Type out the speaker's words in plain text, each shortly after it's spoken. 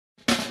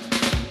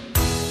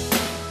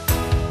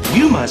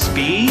You must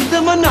be the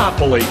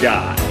Monopoly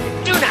guy.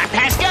 Do not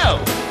pass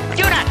go.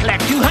 Do not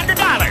collect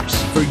 $200.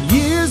 For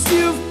years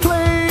you've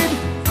played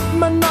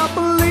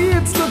Monopoly,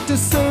 it's looked a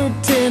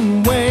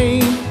certain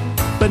way,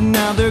 but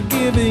now they're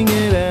giving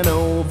it an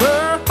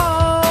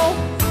overhaul,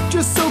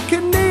 just so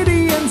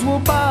Canadians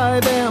will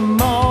buy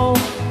them all.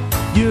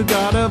 You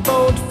gotta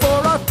vote for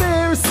our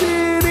fair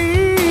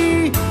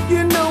city.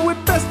 You know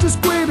it best as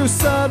Greater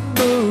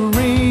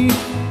Sudbury.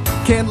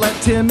 Can't let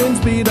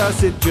Timmins beat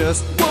us, it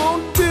just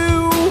won't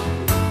do.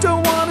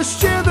 Don't wanna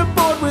share the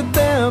board with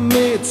them,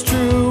 it's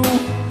true.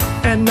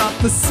 And not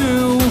the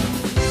Sioux.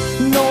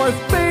 North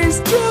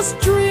Bay's just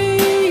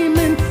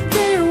dreaming,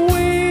 they're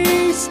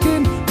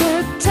wasting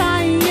their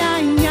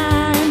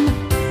time.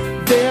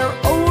 They're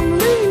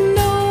only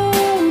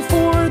known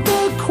for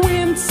the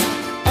quints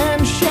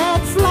and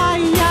shad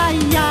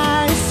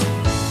flies.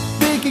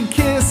 They can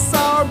kiss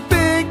our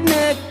big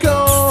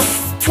nickel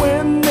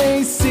when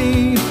they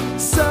see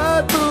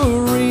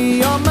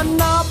Sudbury on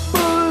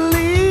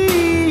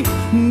Monopoly.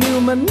 New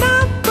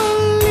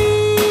Monopoly,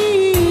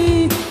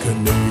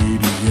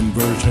 Canadian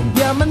version.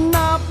 Yeah,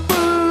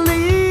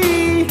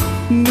 Monopoly,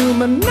 new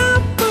Monopoly.